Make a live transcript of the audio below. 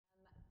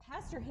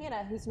Pastor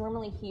Hannah, who's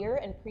normally here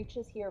and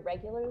preaches here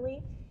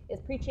regularly, is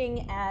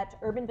preaching at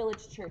Urban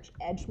Village Church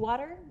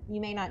Edgewater.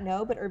 You may not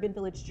know, but Urban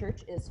Village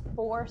Church is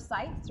 4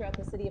 sites throughout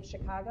the city of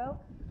Chicago.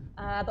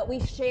 But we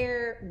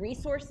share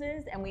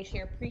resources and we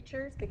share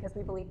preachers because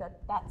we believe that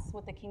that's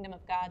what the kingdom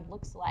of God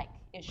looks like,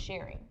 is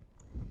sharing.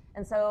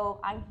 And so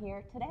I'm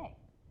here today.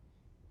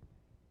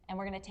 And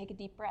we're going to take a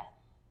deep breath.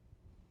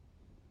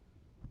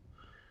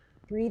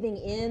 Breathing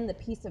in the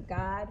peace of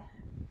God.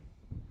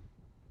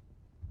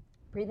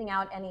 Breathing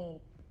out any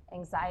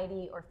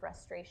anxiety or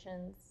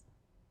frustrations.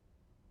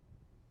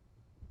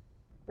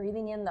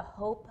 Breathing in the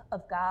hope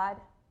of God.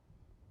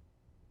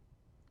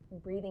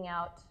 And breathing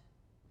out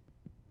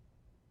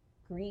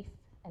grief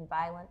and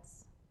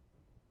violence.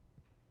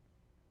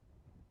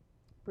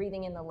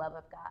 Breathing in the love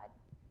of God.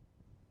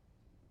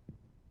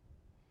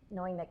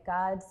 Knowing that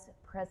God's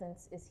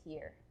presence is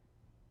here.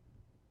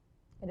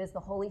 It is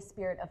the Holy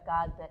Spirit of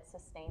God that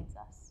sustains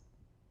us.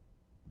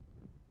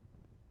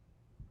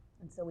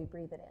 And so we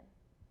breathe it in.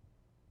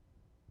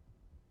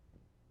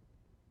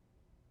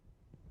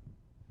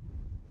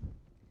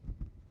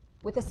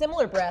 With a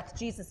similar breath,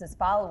 Jesus'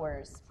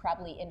 followers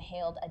probably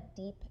inhaled a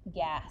deep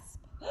gasp.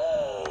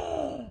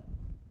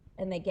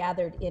 And they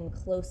gathered in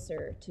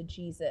closer to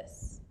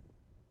Jesus.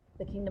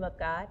 The kingdom of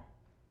God,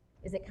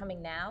 is it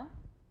coming now?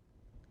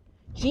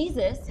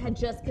 Jesus had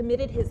just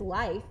committed his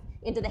life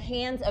into the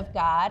hands of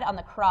God on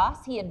the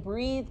cross. He had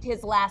breathed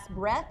his last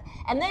breath,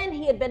 and then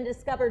he had been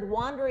discovered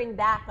wandering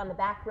back on the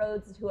back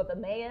roads of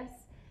Emmaus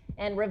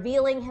and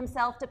revealing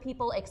himself to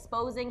people,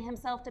 exposing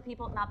himself to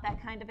people. Not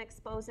that kind of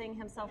exposing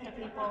himself to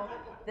people.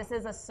 This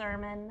is a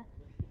sermon.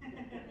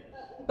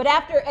 But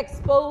after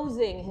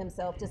exposing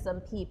himself to some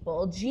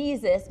people,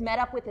 Jesus met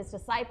up with his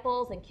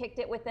disciples and kicked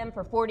it with them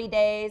for 40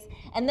 days.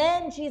 And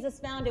then Jesus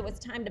found it was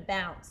time to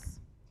bounce.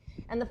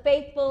 And the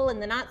faithful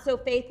and the not so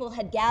faithful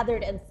had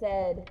gathered and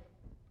said,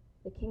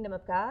 "The kingdom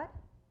of God,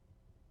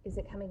 is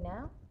it coming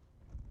now?"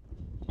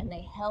 And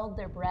they held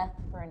their breath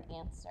for an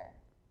answer.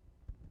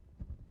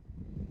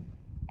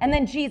 And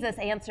then Jesus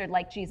answered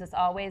like Jesus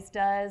always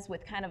does,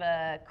 with kind of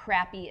a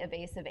crappy,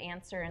 evasive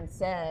answer, and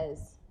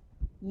says,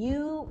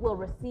 "You will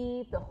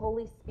receive the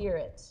Holy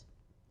Spirit.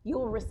 You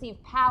will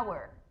receive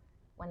power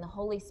when the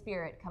Holy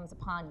Spirit comes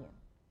upon you."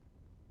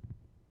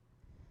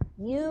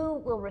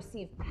 You will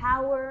receive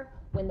power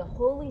when the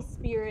Holy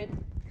Spirit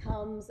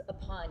comes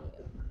upon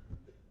you.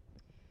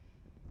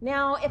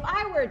 Now, if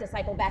I were a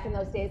disciple back in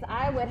those days,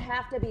 I would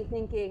have to be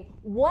thinking,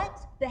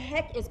 what the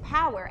heck is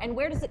power, and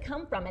where does it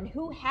come from, and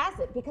who has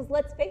it? Because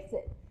let's face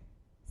it,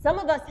 some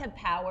of us have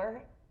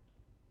power.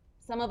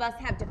 Some of us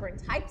have different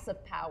types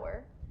of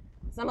power.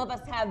 Some of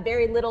us have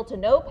very little to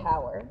no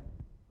power.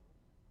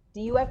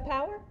 Do you have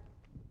power?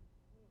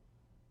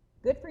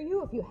 Good for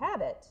you if you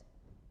have it.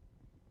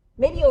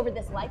 Maybe over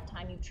this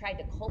lifetime you've tried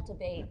to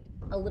cultivate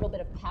a little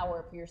bit of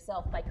power for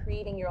yourself by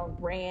creating your own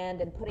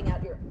brand and putting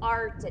out your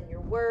art and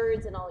your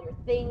words and all your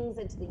things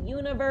into the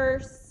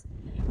universe.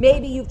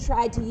 Maybe you've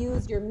tried to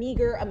use your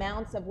meager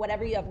amounts of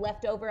whatever you have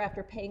left over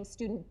after paying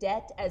student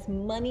debt as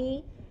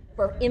money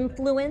for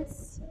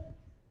influence.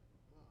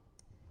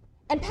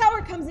 And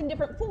power comes in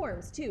different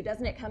forms too,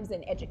 doesn't it? It comes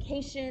in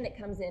education, it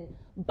comes in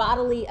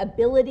bodily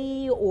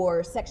ability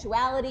or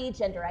sexuality,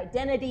 gender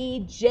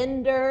identity,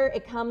 gender.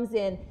 It comes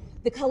in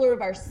the color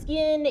of our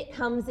skin. It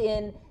comes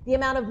in the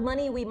amount of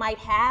money we might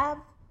have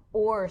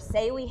or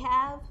say we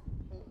have.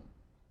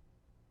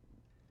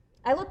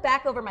 I look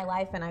back over my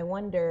life and I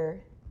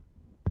wonder,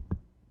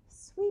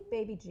 sweet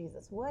baby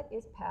Jesus, what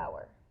is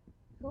power?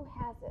 Who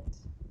has it?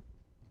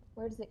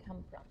 Where does it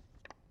come from?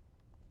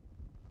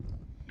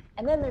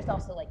 And then there's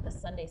also like the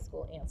Sunday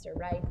school answer,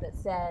 right? That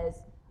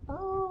says,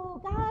 oh,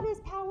 God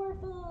is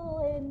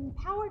powerful and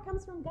power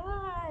comes from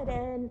God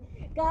and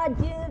God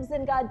gives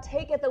and God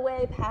taketh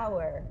away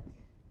power.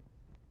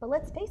 But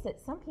let's face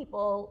it, some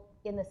people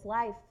in this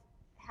life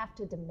have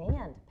to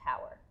demand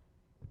power,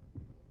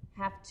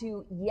 have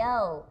to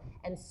yell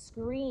and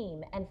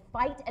scream and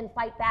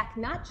fight back,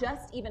 not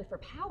just even for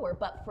power,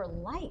 but for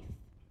life.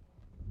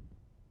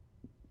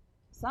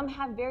 Some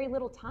have very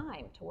little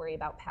time to worry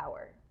about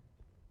power.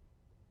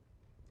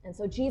 And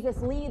so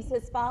Jesus leaves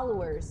his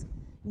followers.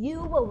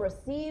 You will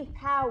receive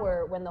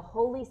power when the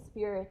Holy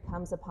Spirit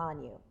comes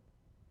upon you.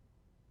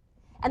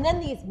 And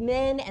then these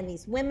men and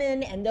these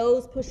women and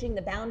those pushing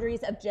the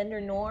boundaries of gender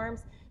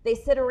norms, they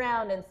sit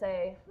around and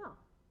say,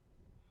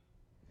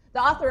 The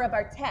author of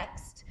our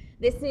text,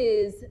 this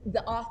is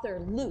the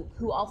author Luke,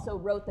 who also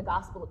wrote the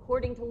Gospel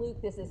according to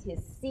Luke. This is his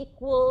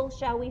sequel,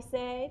 shall we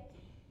say.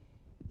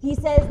 He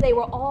says they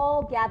were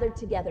all gathered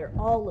together,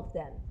 all of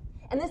them.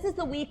 And this is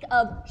the week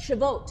of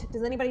Shavuot.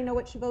 Does anybody know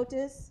what Shavuot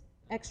is?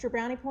 Extra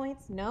brownie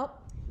points? Nope.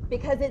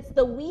 Because it's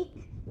the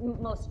week,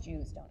 most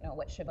Jews don't know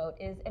what Shavuot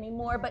is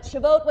anymore, but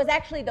Shavuot was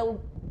actually the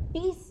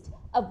Feast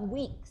of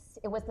Weeks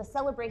It was the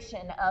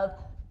celebration of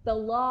the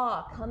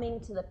law coming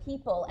to the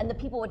people, and the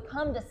people would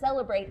come to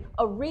celebrate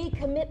a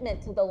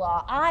recommitment to the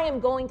law. I am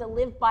going to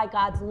live by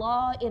God's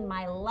law in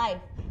my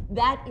life.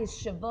 That is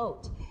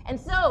Shavuot. And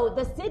so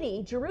the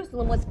city,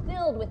 Jerusalem, was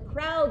filled with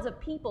crowds of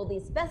people,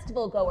 these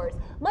festival goers,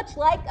 much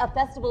like a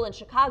festival in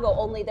Chicago,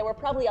 only there were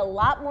probably a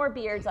lot more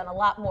beards on a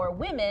lot more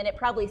women. It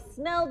probably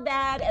smelled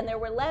bad, and there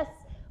were less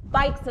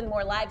bikes and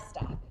more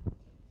livestock.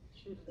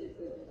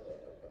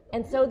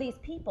 And so these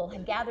people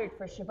had gathered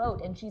for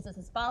Shavuot, and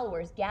Jesus'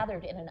 followers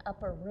gathered in an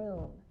upper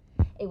room.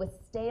 It was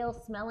stale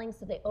smelling,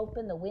 so they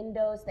opened the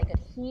windows. They could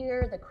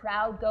hear the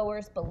crowd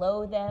goers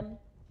below them.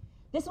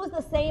 This was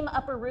the same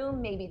upper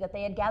room, maybe, that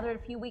they had gathered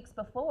a few weeks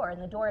before, and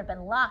the door had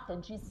been locked,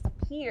 and Jesus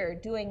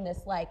appeared doing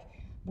this, like,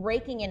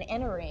 breaking and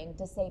entering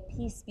to say,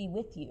 peace be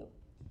with you.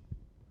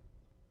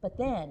 But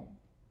then,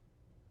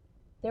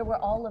 there were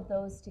all of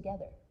those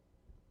together.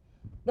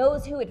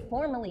 Those who had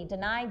formerly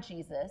denied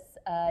Jesus,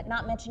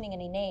 not mentioning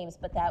any names,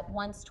 but that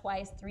once,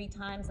 twice, three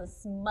times, a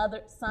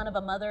son of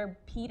a mother,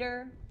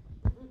 Peter.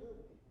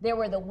 There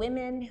were the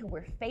women who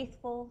were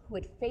faithful, who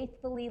had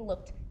faithfully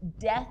looked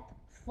death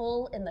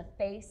full in the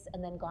face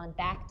and then gone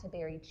back to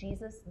bury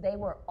Jesus. They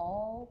were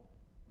all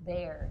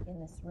there in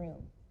this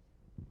room.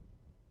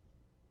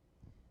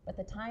 But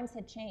the times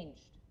had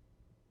changed.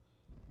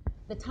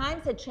 The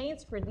times had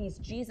changed for these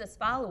Jesus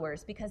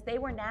followers because they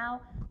were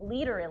now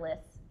leaderless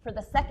for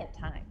the second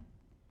time.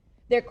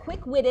 Their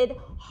quick-witted,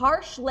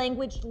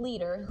 harsh-languaged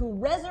leader who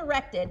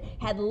resurrected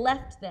had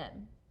left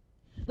them.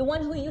 The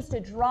one who used to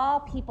draw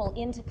people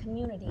into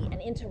community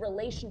and into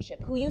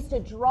relationship, who used to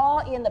draw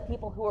in the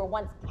people who were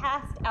once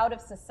cast out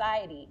of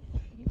society.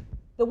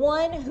 The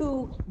one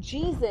who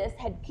Jesus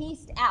had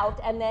pieced out,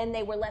 and then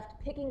they were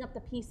left picking up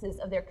the pieces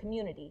of their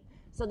community.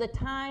 So the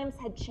times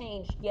had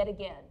changed yet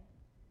again.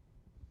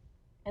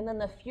 And then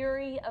the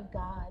fury of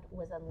God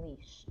was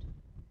unleashed.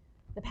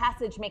 The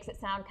passage makes it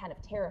sound kind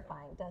of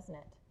terrifying, doesn't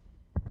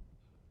it?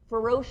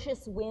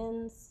 Ferocious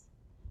winds,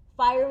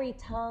 fiery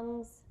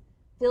tongues,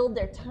 filled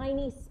their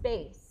tiny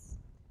space,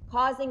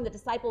 causing the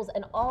disciples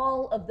and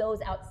all of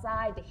those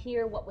outside to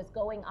hear what was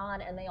going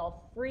on, and they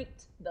all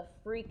freaked the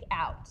freak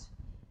out.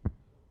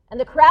 And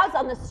the crowds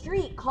on the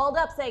street called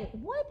up saying,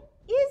 "What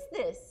is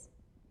this?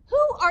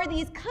 Who are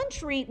these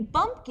country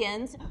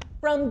bumpkins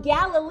from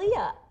Galilee?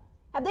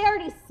 Have they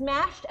already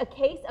smashed a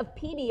case of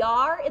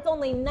PBR? It's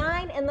only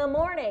 9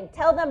 a.m.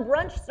 Tell them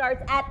brunch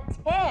starts at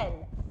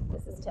 10.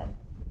 This is 10.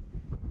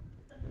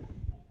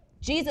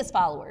 Jesus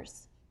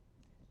followers,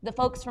 the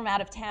folks from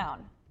out of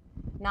town,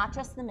 not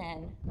just the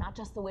men, not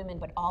just the women,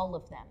 but all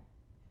of them.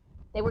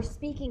 They were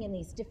speaking in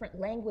these different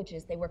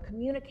languages. They were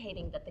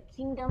communicating that the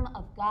kingdom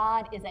of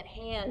God is at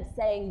hand,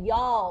 saying,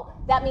 y'all,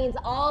 that means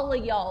all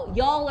of y'all.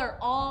 Y'all are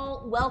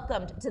all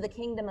welcomed to the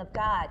kingdom of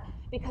God.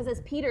 Because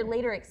as Peter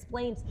later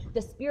explains,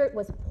 the Spirit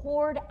was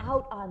poured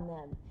out on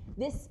them.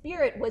 This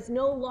Spirit was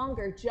no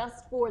longer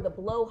just for the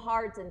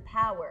blowhards in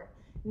power.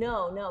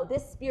 No,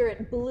 this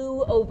Spirit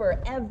blew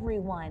over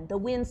everyone. The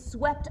wind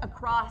swept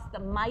across the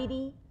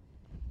mighty.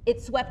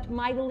 It swept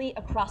mightily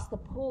across the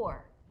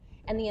poor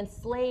and the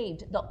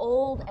enslaved, the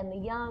old and the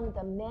young,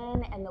 the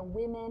men and the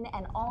women,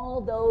 and all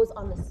those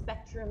on the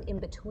spectrum in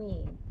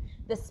between.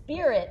 The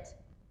Spirit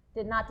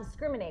did not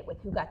discriminate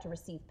with who got to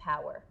receive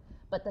power,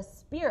 but the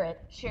Spirit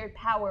shared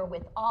power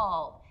with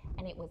all,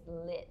 and it was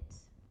lit.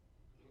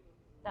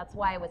 That's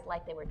why it was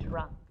like they were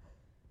drunk.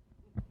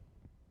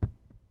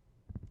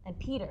 And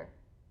Peter,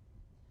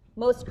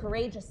 most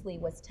courageously,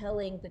 was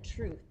telling the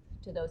truth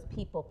to those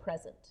people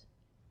present,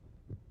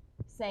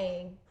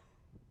 saying,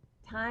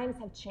 times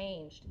have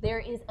changed. There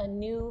is a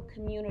new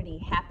community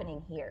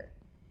happening here.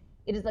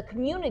 It is a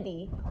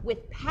community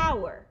with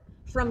power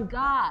from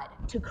God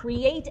to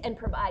create and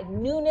provide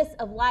newness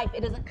of life.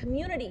 It is a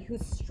community who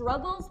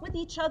struggles with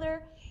each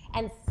other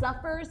and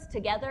suffers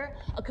together,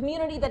 a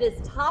community that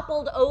is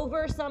toppled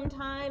over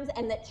sometimes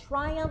and that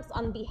triumphs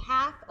on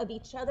behalf of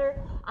each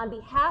other, on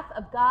behalf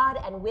of God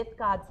and with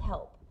God's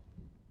help.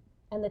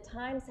 And the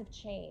times have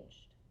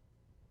changed,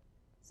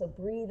 so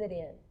breathe it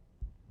in.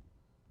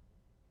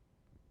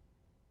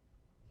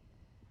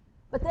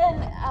 But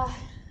then,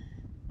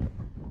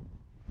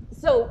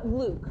 so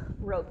Luke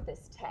wrote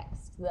this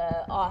text,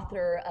 the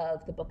author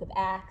of the book of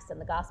Acts and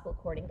the Gospel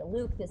according to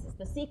Luke. This is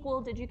the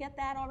sequel. Did you get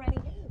that already?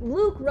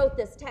 Luke wrote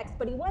this text,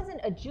 but he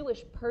wasn't a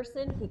Jewish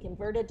person. He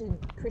converted to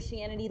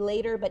Christianity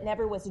later, but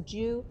never was a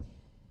Jew.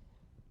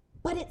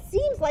 But it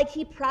seems like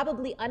he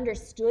probably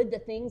understood the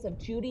things of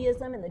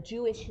Judaism and the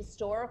Jewish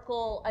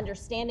historical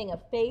understanding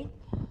of faith.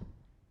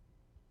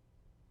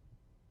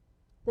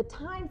 The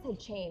times had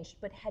changed,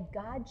 but had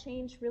God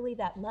changed really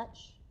that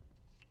much?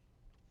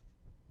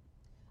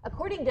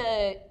 According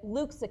to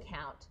Luke's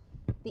account,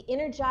 the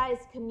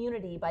energized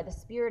community by the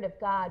Spirit of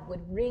God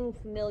would ring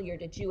familiar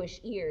to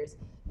Jewish ears.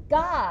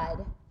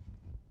 God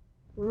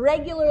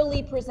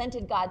regularly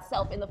presented God's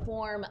self in the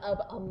form of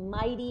a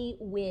mighty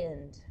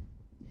wind.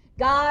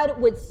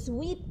 God would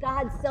sweep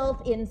God's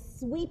self in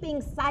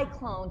sweeping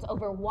cyclones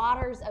over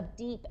waters of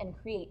deep and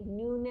create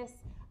newness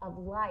of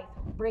life,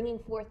 bringing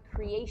forth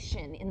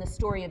creation in the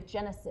story of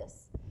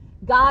Genesis.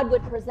 God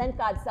would present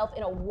God's self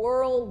in a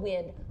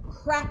whirlwind,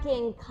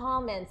 cracking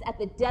comments at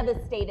the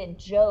devastated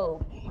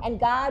Job. And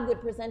God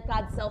would present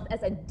God's self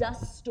as a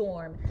dust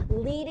storm,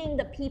 leading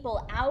the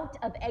people out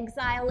of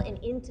exile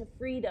and into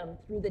freedom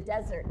through the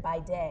desert by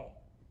day.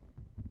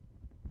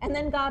 And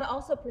then God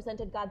also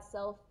presented God's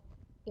self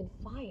in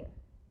fire.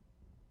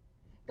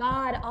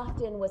 God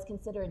often was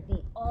considered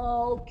the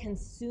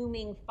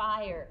all-consuming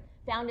fire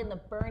found in the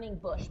burning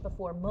bush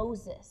before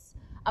Moses,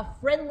 a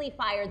friendly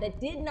fire that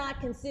did not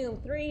consume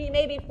 3,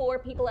 maybe 4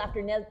 people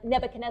after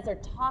Nebuchadnezzar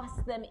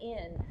tossed them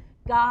in.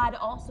 God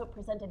also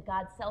presented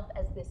God's self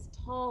as this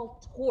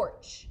tall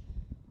torch,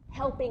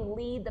 helping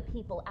lead the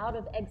people out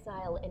of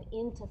exile and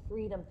into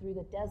freedom through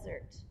the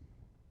desert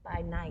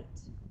by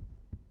night.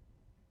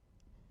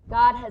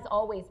 God has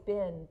always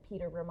been,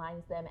 Peter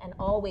reminds them, and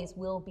always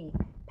will be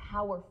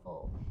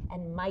powerful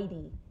and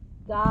mighty.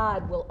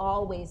 God will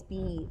always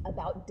be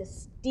about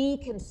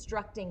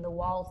deconstructing the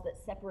walls that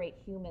separate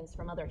humans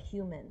from other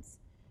humans,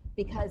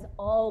 because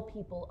all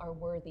people are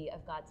worthy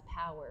of God's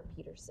power,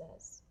 Peter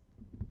says.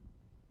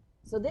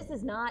 So this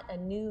is not a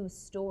new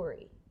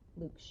story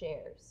Luke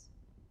shares,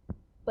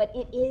 but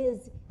it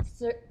is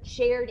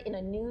shared in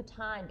a new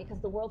time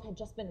because the world had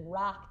just been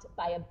rocked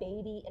by a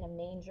baby in a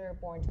manger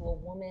born to a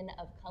woman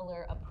of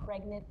color, a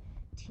pregnant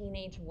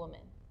teenage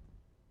woman.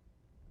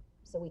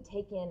 So we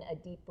take in a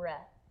deep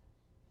breath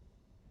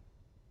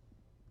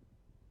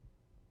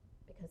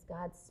because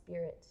God's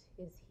Spirit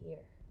is here.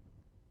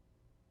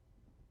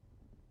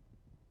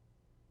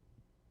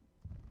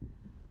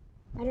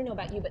 I don't know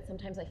about you, but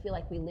sometimes I feel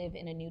like we live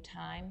in a new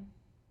time.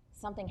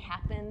 Something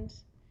happened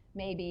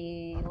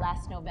maybe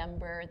last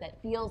November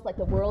that feels like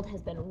the world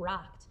has been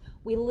rocked.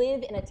 We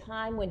live in a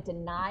time when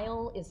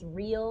denial is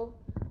real,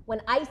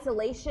 when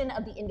isolation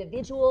of the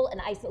individual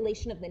and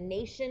isolation of the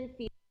nation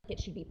feels like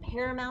it should be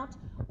paramount,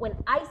 when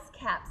ice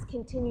caps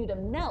continue to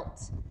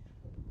melt,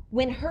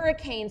 when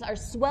hurricanes are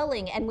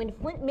swelling, and when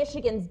Flint,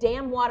 Michigan's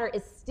dam water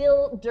is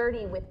still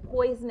dirty with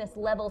poisonous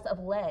levels of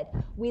lead.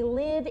 We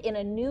live in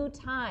a new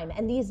time,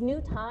 and these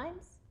new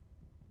times,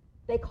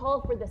 they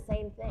call for the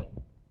same thing.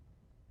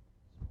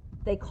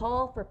 They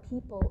call for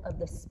people of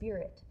the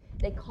Spirit.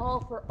 They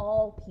call for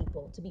all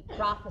people to be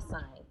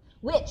prophesying,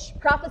 which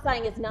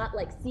prophesying is not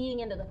like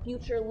seeing into the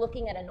future,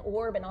 looking at an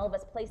orb and all of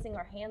us placing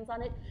our hands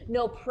on it.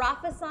 No,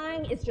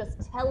 prophesying is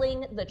just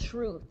telling the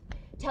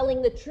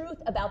truth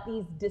about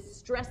these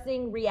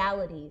distressing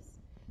realities.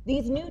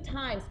 These new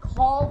times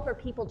call for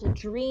people to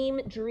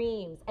dream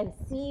dreams and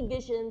see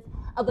visions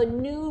of a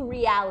new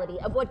reality,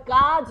 of what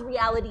God's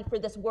reality for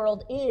this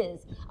world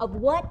is, of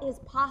what is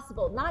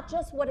possible, not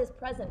just what is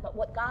present, but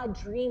what God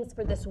dreams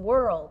for this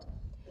world.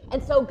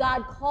 And so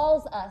God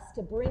calls us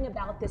to bring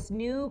about this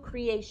new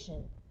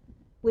creation,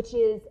 which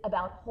is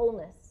about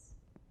wholeness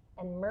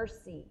and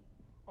mercy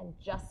and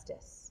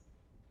justice.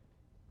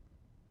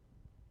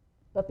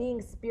 But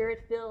being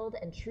Spirit-filled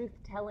and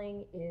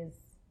truth-telling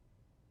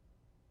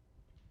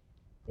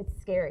it's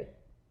scary.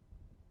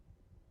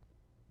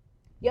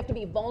 You have to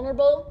be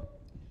vulnerable,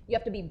 you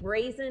have to be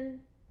brazen,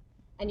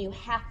 and you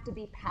have to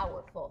be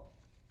powerful.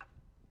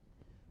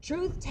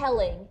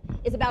 Truth-telling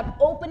is about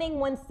opening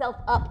oneself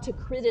up to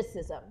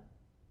criticism,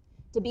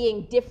 to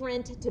being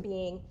different, to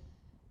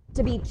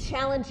be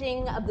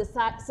challenging of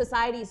the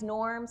society's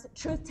norms.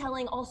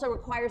 Truth-telling also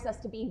requires us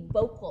to be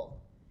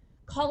vocal,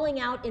 calling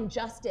out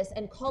injustice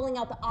and calling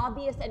out the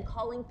obvious and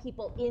calling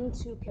people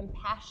into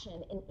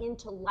compassion and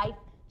into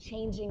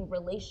life-changing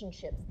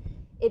relationships.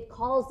 It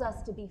calls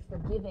us to be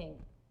forgiving.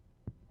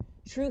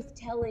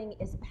 Truth-telling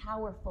is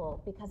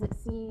powerful because it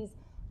sees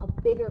a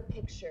bigger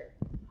picture,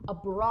 a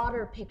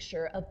broader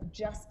picture of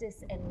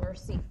justice and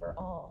mercy for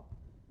all.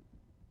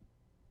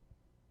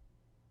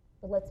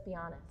 But let's be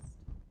honest.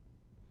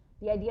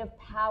 The idea of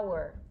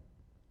power,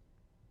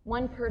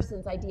 one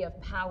person's idea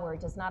of power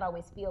does not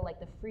always feel like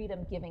the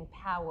freedom-giving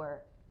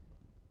power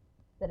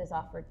that is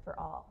offered for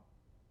all.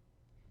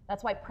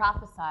 That's why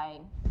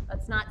prophesying,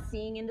 that's not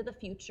seeing into the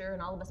future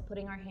and all of us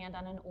putting our hand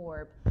on an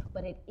orb,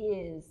 but it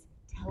is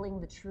telling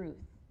the truth,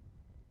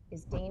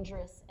 is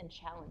dangerous and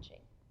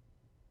challenging.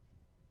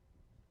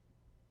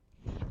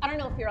 I don't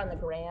know if you're on the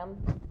gram.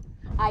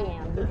 I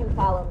am. You can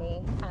follow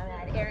me. I'm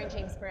at Aaron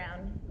James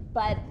Brown.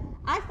 But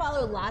I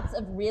follow lots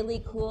of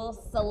really cool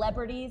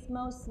celebrities,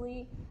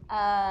 mostly.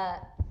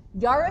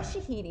 Yara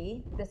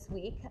Shahidi this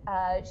week.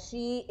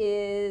 She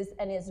is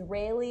an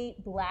Israeli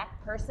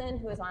black person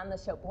who is on the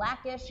show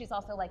Blackish. She's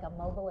also like a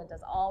mogul and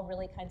does all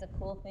really kinds of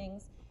cool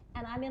things.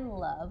 And I'm in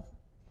love.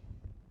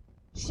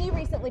 She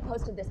recently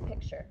posted this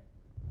picture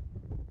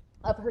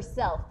of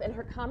herself, and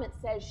her comment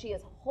says she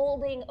is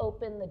holding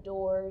open the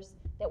doors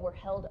that were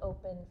held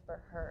open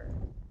for her.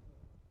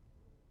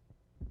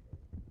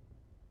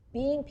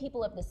 Being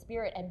people of the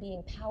Spirit and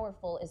being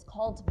powerful is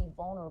called to be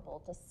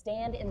vulnerable, to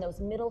stand in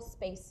those middle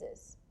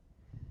spaces,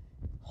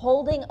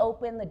 holding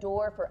open the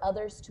door for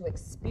others to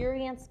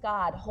experience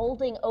God,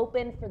 holding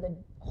open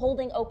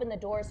the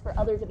doors for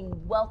others to be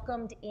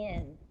welcomed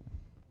in.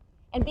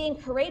 and being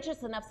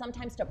courageous enough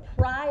sometimes to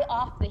pry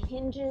off the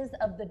hinges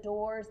of the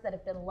doors that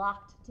have been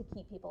locked to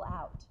keep people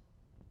out.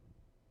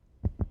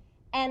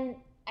 And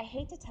I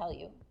hate to tell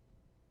you,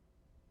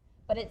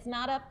 but it's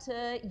not up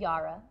to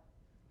Yara,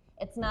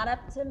 it's not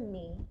up to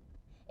me,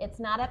 it's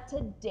not up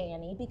to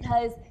Danny,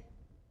 because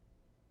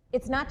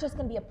it's not just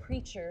going to be a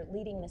preacher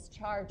leading this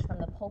charge from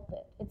the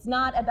pulpit. It's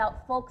not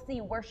about folksy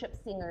worship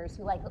singers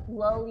who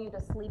lull you to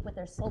sleep with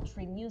their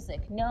sultry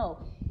music.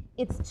 No,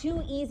 it's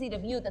too easy to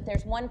view that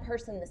there's one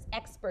person, this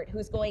expert,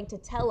 who's going to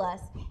tell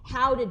us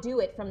how to do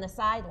it from the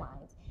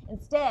sidelines.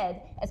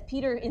 Instead, as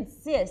Peter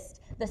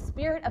insists, the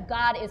Spirit of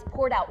God is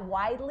poured out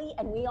widely,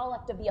 and we all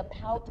have to be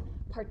about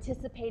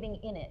participating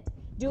in it,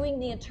 doing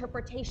the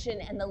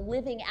interpretation and the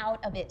living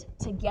out of it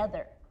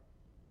together.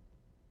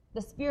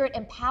 The Spirit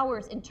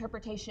empowers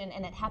interpretation,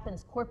 and it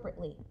happens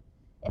corporately.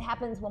 It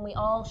happens when we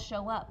all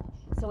show up.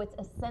 So it's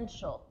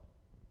essential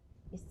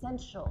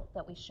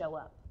that we show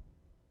up.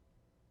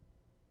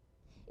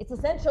 It's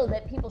essential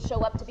that people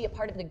show up to be a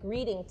part of the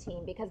greeting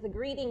team, because the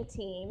greeting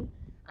team,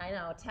 I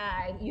know,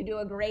 Ty, you do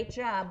a great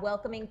job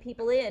welcoming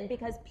people in,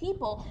 because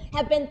people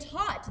have been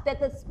taught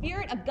that the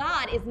Spirit of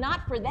God is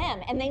not for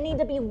them, and they need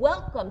to be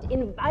welcomed,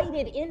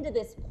 invited into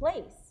this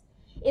place.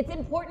 It's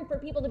important for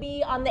people to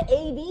be on the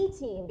AV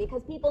team,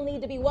 because people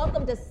need to be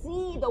welcome to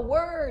see the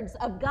words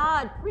of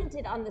God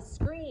printed on the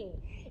screen.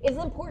 It's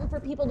important for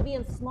people to be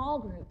in small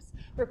groups,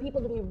 for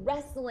people to be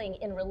wrestling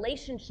in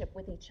relationship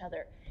with each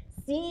other,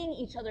 seeing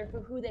each other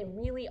for who they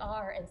really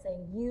are and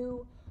saying,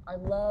 you are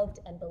loved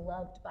and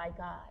beloved by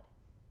God.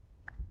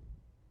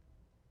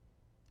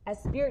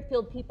 As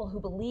Spirit-filled people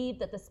who believe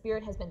that the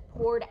Spirit has been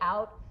poured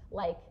out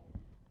like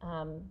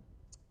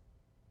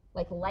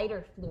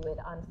lighter fluid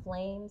on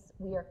flames,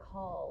 we are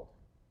called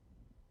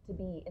to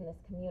be in this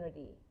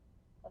community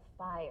of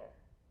fire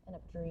and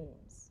of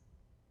dreams.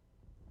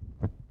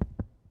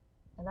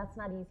 And that's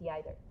not easy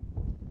either,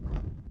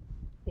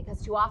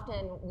 because too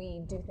often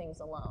we do things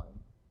alone.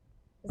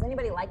 Does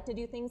anybody like to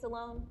do things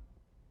alone?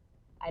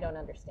 I don't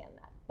understand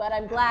that. But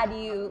I'm glad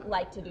you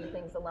like to do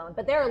things alone.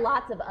 But there are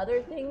lots of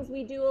other things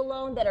we do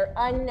alone that are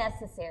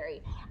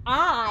unnecessary.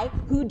 I,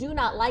 who do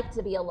not like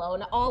to be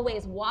alone,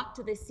 always walk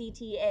to the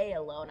CTA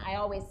alone. I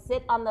always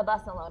sit on the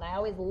bus alone. I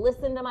always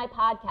listen to my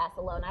podcast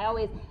alone. I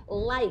always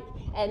like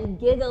and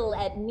giggle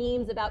at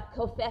memes about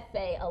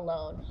Kofefe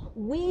alone.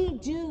 We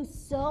do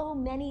so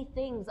many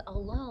things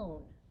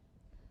alone.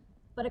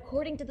 But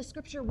according to the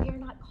scripture, we are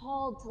not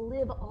called to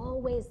live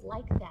always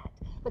like that.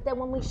 But that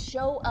when we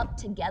show up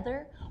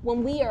together,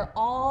 when we are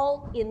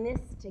all in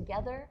this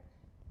together,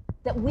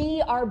 that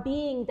we are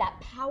being that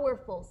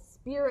powerful,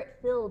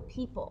 Spirit-filled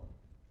people.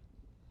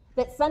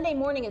 That Sunday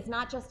morning is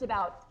not just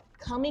about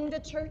coming to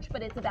church,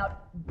 but it's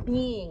about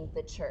being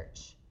the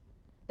church.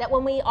 That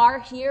when we are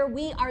here,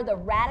 we are the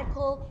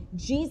radical,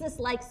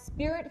 Jesus-like,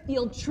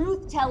 Spirit-filled,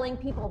 truth-telling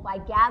people by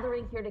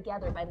gathering here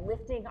together, by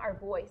lifting our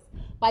voice,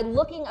 by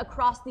looking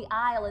across the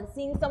aisle and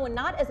seeing someone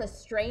not as a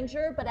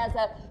stranger, but as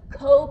a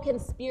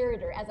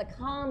co-conspirator, as a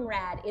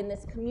comrade in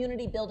this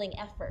community-building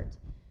effort.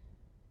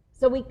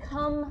 So we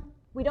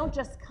don't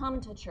just come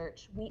to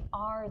church, we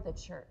are the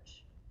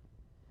church.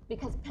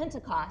 Because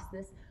Pentecost,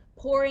 this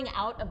pouring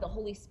out of the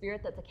Holy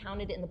Spirit that's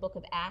accounted in the book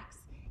of Acts,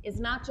 is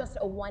not just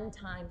a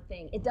one-time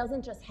thing. It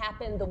doesn't just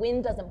happen, the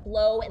wind doesn't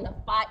blow and the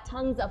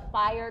tongues of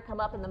fire come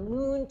up and the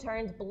moon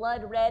turns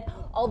blood red.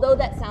 Although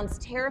that sounds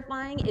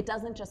terrifying, it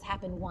doesn't just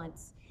happen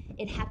once.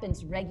 It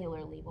happens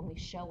regularly when we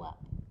show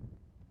up.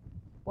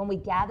 When we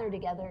gather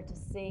together to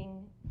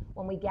sing,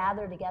 when we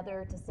gather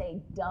together to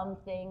say dumb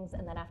things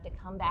and then have to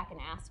come back and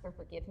ask for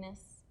forgiveness.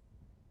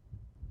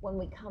 When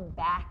we come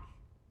back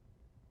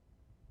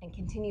and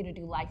continue to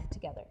do life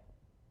together.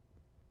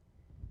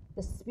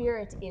 The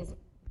Spirit is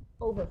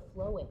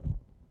overflowing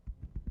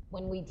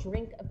when we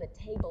drink of the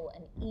table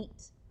and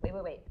eat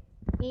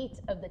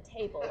of the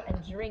table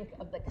and drink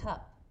of the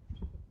cup.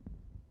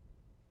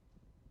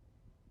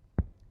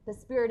 The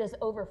Spirit is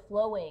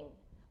overflowing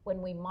when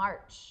we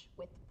march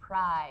with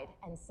pride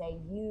and say,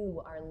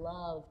 you are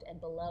loved and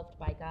beloved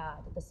by God.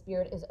 The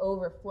Spirit is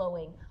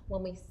overflowing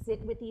when we sit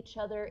with each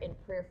other in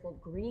prayerful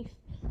grief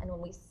and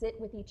when we sit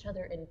with each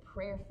other in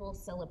prayerful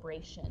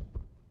celebration.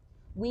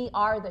 We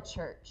are the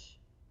church.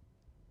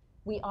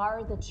 We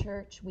are the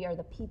church. We are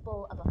the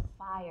people of a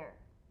fire,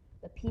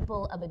 the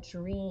people of a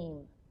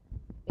dream,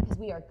 because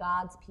we are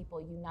God's people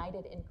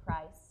united in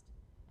Christ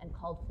and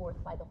called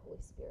forth by the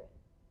Holy Spirit.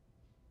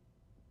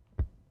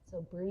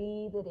 So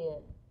breathe it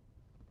in.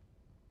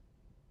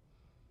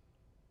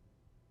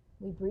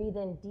 We breathe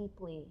in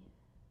deeply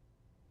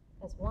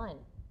as one,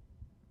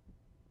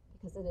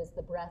 because it is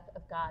the breath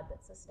of God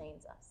that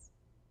sustains us.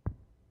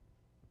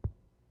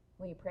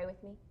 Will you pray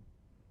with me?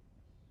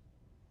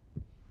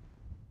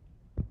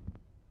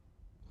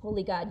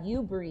 Holy God,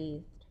 you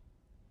breathed,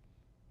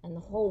 and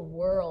the whole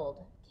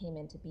world came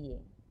into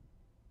being.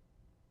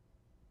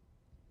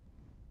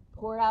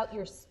 Pour out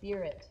your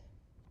Spirit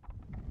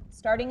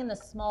starting in the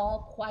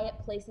small, quiet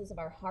places of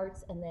our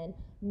hearts and then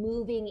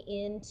moving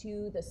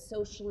into the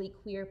socially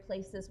queer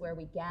places where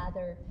we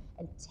gather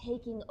and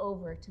taking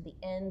over to the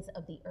ends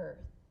of the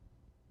earth.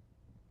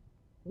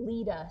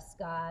 Lead us,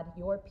 God,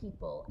 your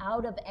people,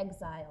 out of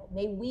exile.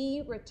 May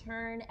we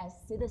return as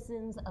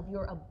citizens of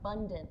your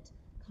abundant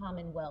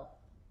commonwealth.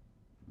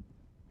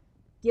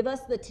 Give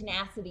us the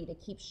tenacity to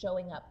keep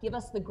showing up. Give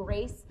us the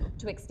grace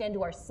to extend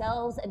to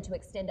ourselves and to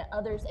extend to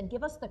others. And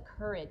give us the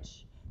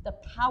courage, the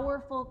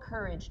powerful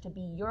courage to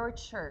be your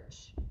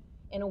church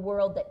in a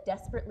world that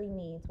desperately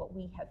needs what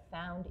we have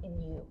found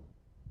in you.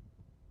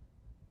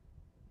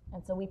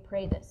 And so we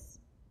pray this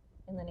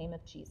in the name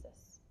of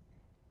Jesus.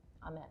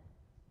 Amen.